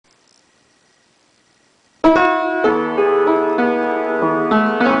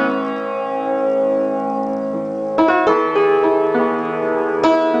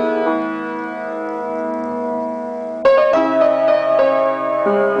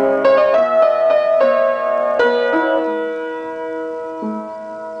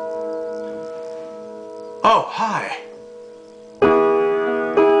Oh, hi.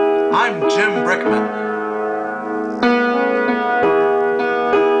 I'm Jim Brickman.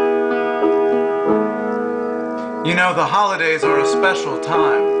 You know, the holidays are a special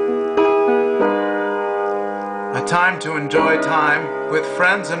time. A time to enjoy time with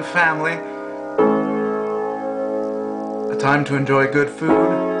friends and family. A time to enjoy good food.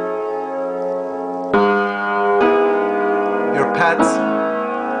 Your pets.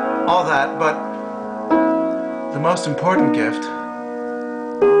 All that, but the most important gift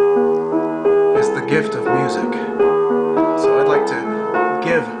is the gift of music. So I'd like to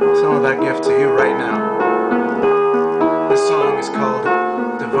give some of that gift to you right now. This song is called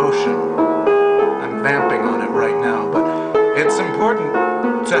Devotion. I'm vamping on it right now, but it's important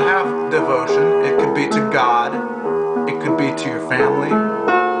to have devotion. It could be to God, it could be to your family.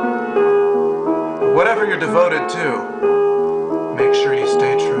 Whatever you're devoted to, make sure you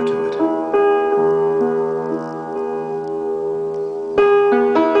stay true to it.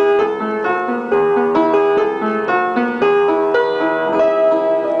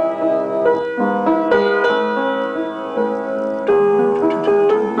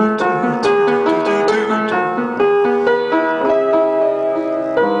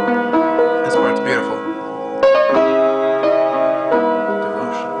 This part's beautiful.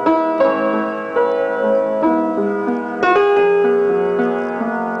 Devotion.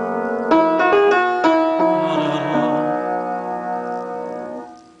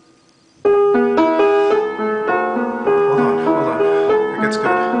 Hold on. It gets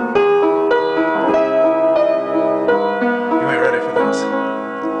good. You ain't ready for this.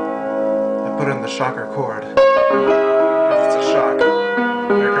 I put in the shocker chord. It's a shock.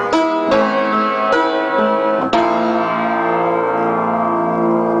 Here it goes.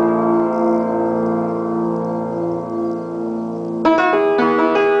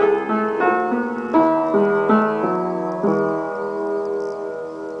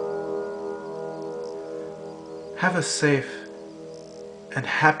 Have a safe and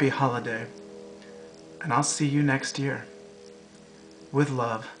happy holiday, and I'll see you next year. With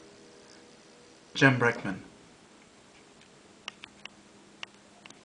love, Jim Brickman.